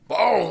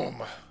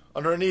boom!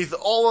 Underneath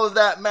all of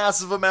that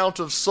massive amount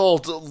of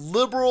salt,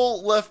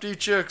 liberal lefty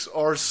chicks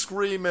are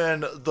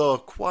screaming the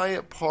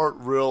quiet part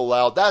real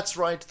loud. That's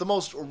right, the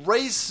most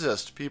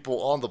racist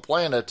people on the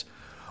planet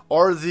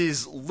are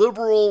these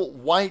liberal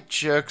white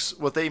chicks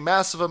with a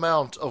massive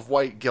amount of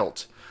white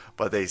guilt.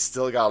 But they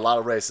still got a lot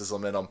of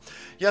racism in them.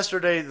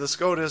 Yesterday, the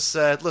SCOTUS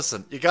said,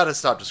 listen, you got to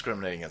stop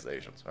discriminating against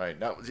Asians. All right?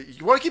 Now,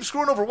 you want to keep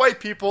screwing over white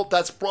people,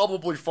 that's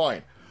probably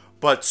fine.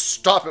 But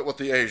stop it with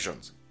the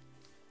Asians.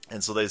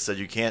 And so they said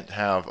you can't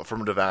have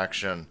affirmative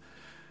action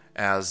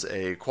as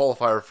a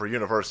qualifier for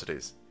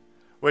universities.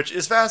 Which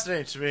is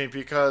fascinating to me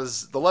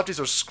because the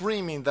lefties are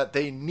screaming that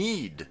they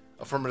need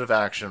affirmative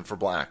action for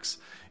blacks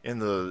in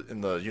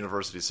the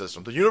university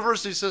system. The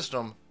university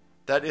system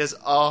that is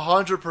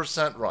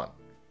 100% run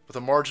with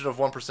a margin of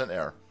 1%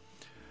 error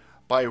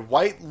by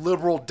white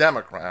liberal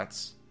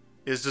Democrats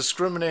is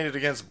discriminated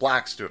against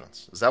black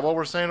students. Is that what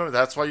we're saying?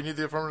 That's why you need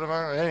the affirmative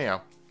action?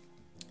 Anyhow.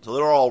 So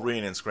they're all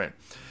reading and screaming.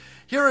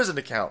 Here is an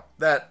account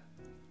that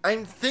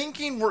I'm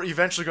thinking we're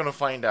eventually going to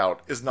find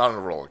out is not a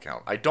real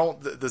account.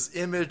 This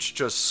image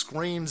just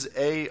screams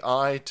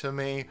AI to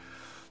me.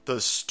 The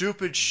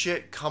stupid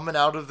shit coming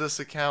out of this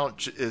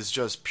account is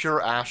just pure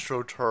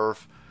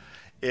astroturf.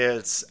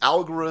 It's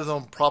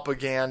algorithm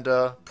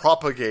propaganda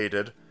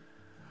propagated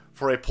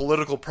for a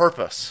political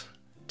purpose.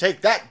 Take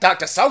that,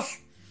 Dr. Seuss!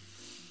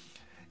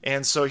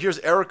 And so here's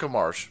Erica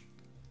Marsh,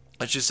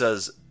 and she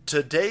says,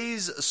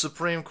 today's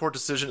Supreme Court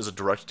decision is a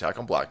direct attack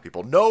on black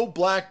people. No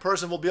black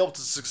person will be able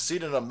to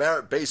succeed in a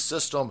merit-based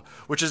system,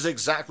 which is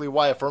exactly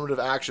why affirmative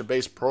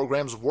action-based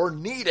programs were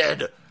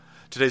needed.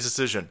 Today's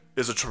decision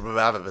is a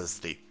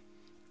travesty.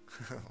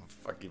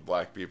 Fucking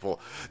black people.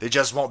 They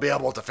just won't be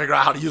able to figure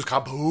out how to use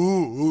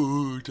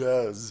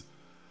computers.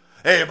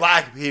 Hey,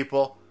 black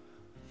people.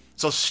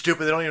 So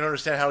stupid they don't even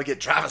understand how to get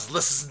driver's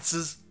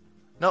licenses.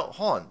 No,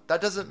 hold on.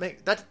 That doesn't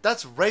make...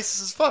 That's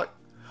racist as fuck.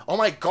 Oh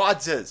my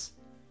God, Ziz.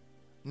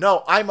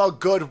 No, I'm a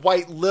good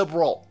white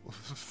liberal.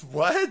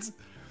 What?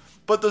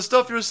 But the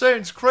stuff you're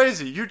saying is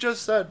crazy. You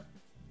just said...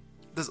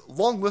 There's a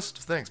long list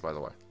of things, by the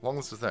way. Long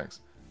list of things.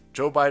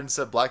 Joe Biden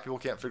said black people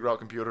can't figure out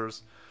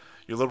computers.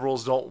 You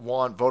liberals don't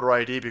want voter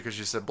ID because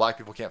you said black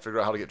people can't figure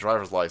out how to get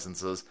driver's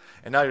licenses.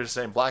 And now you're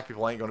saying black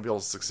people ain't going to be able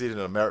to succeed in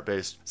a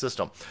merit-based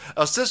system.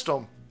 A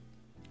system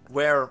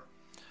where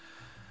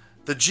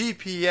the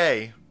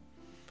GPA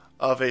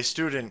of a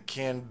student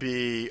can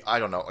be, I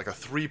don't know, like a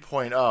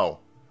 3.0.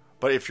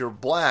 But if you're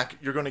black,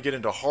 you're going to get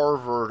into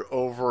Harvard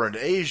over an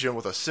Asian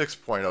with a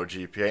 6.0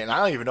 GPA. And I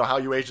don't even know how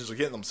you Asians are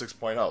getting them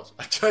 6.0s.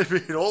 I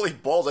mean, holy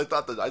balls, I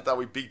thought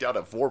we peaked out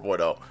at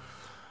 4.0.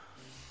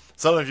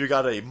 Some of you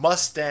got a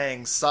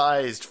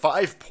Mustang-sized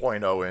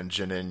 5.0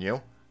 engine in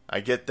you. I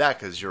get that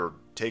because you're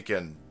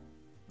taking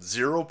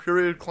zero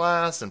period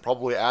class and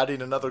probably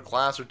adding another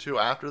class or two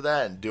after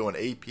that and doing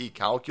AP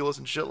calculus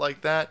and shit like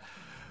that.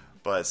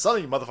 But some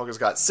of you motherfuckers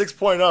got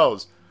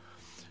 6.0s.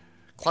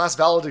 Class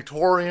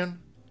valedictorian.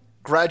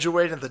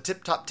 Graduating at the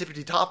tip-top,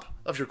 tippity-top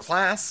of your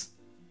class.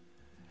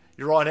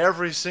 You're on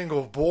every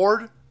single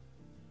board.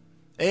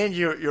 And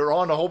you're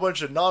on a whole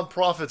bunch of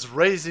nonprofits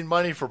raising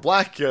money for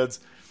black kids.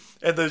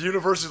 And the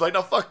university's like,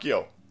 no, fuck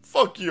you.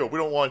 Fuck you. We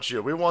don't want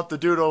you. We want the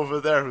dude over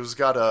there who's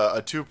got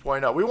a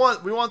 2.0. We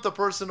want the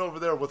person over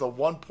there with a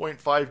 1.5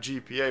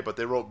 GPA, but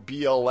they wrote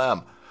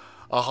BLM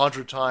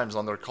 100 times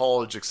on their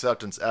college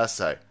acceptance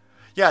essay.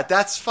 Yeah,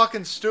 that's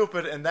fucking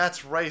stupid, and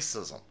that's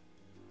racism.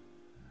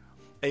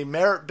 A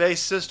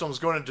merit-based system is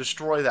going to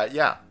destroy that.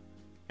 Yeah.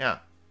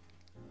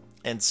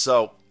 And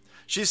so,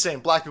 she's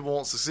saying black people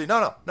won't succeed.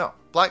 No.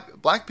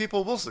 Black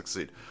people will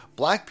succeed.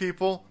 Black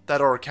people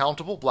that are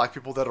accountable, black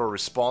people that are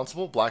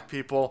responsible, black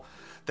people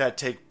that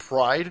take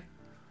pride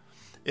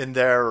in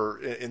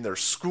their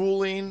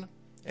schooling,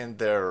 in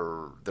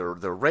their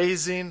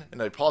raising,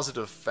 in a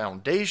positive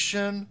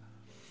foundation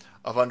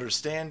of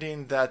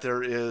understanding that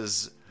there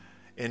is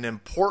an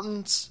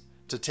importance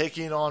to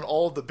taking on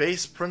all the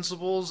base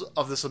principles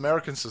of this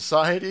American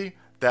society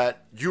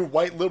that you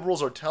white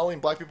liberals are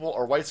telling black people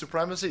are white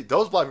supremacy.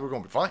 Those black people are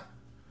going to be fine.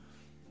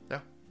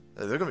 Yeah,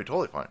 they're going to be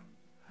totally fine.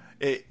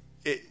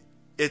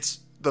 It's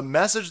the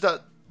message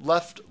that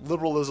left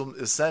liberalism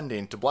is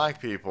sending to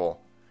black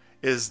people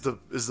is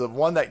the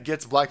one that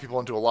gets black people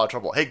into a lot of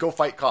trouble. Hey, go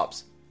fight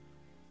cops.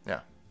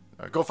 Yeah,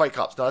 go fight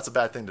cops. No, that's a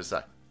bad thing to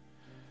say.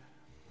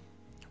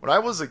 When I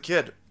was a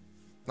kid,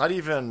 not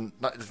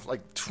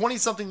like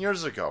 20-something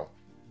years ago,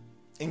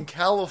 in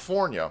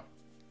California,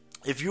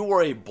 if you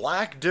were a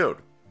black dude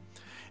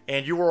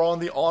and you were on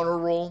the honor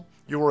roll,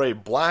 you were a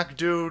black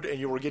dude and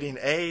you were getting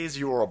A's,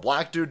 you were a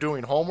black dude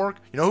doing homework,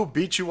 you know who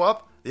beat you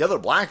up? The other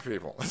black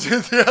people.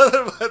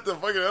 the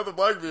fucking other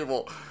black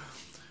people.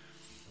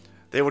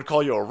 They would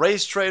call you a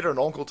race traitor, an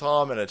Uncle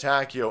Tom, and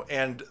attack you.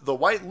 And the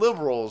white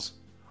liberals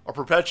are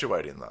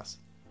perpetuating this.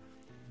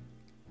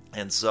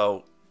 And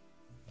so,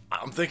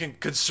 I'm thinking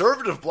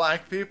conservative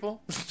black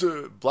people,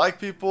 black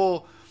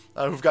people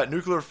who've got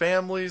nuclear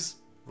families,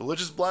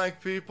 religious black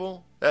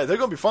people, they're going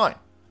to be fine.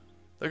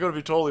 They're going to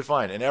be totally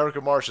fine. And Erica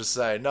Marsh is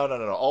saying, no,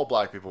 all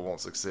black people won't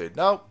succeed.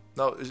 No.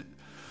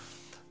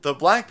 The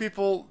black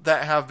people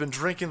that have been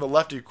drinking the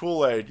lefty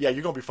Kool-Aid, yeah,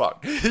 you're gonna be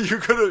fucked. you're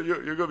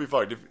gonna be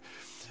fucked.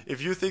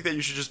 If you think that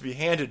you should just be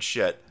handed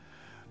shit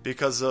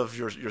because of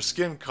your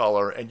skin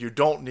color, and you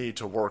don't need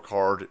to work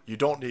hard, you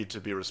don't need to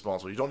be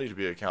responsible, you don't need to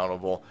be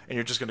accountable, and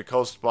you're just going to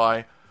coast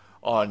by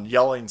on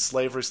yelling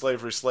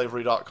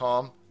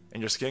slavery.com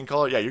and your skin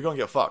color, yeah, you're going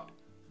to get fucked.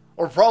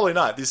 Or probably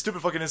not. These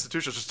stupid fucking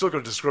institutions are still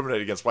going to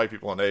discriminate against white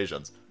people and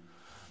Asians.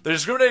 They're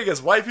discriminating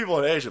against white people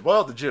and Asians. What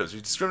about the Jews?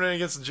 You discriminating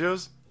against the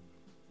Jews?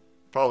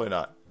 Probably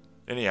not.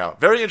 Anyhow,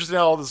 very interesting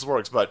how all this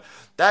works, but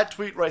that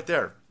tweet right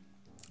there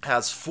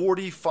has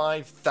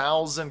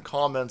 45,000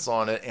 comments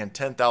on it and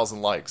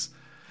 10,000 likes.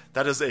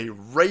 That is a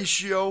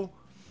ratio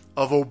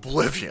of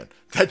oblivion.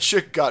 That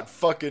chick got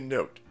fucking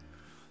nuked.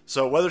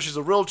 So whether she's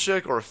a real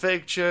chick or a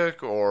fake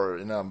chick or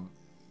an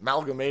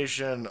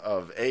amalgamation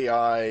of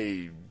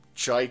AI,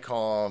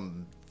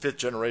 Chi-Com, 5th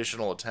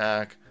generational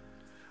attack,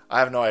 I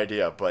have no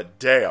idea, but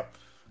damn,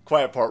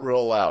 quiet part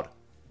real loud.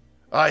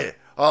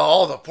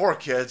 All the poor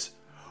kids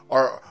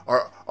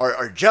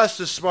are just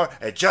as smart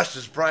and just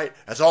as bright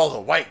as all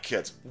the white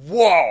kids.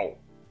 Whoa,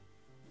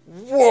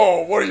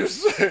 what are you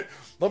saying?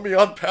 Let me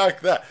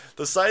unpack that.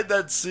 The side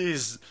that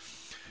sees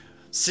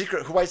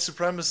secret white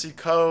supremacy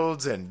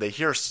codes and they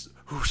hear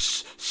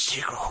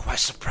secret white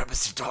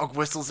supremacy dog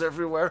whistles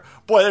everywhere.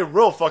 Boy, they're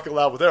real fucking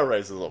loud with their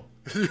racism.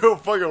 You're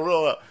fucking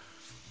real loud.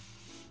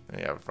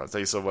 Yeah, friends,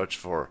 thank you so much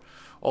for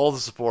all the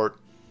support,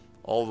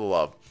 all the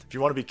love. If you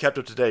want to be kept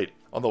up to date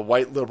on the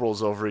white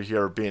liberals over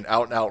here being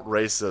out and out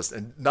racist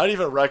and not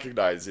even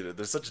recognizing it,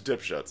 they're such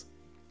dipshits,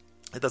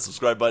 hit that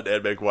subscribe button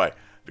and make way,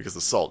 because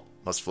the salt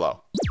must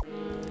flow.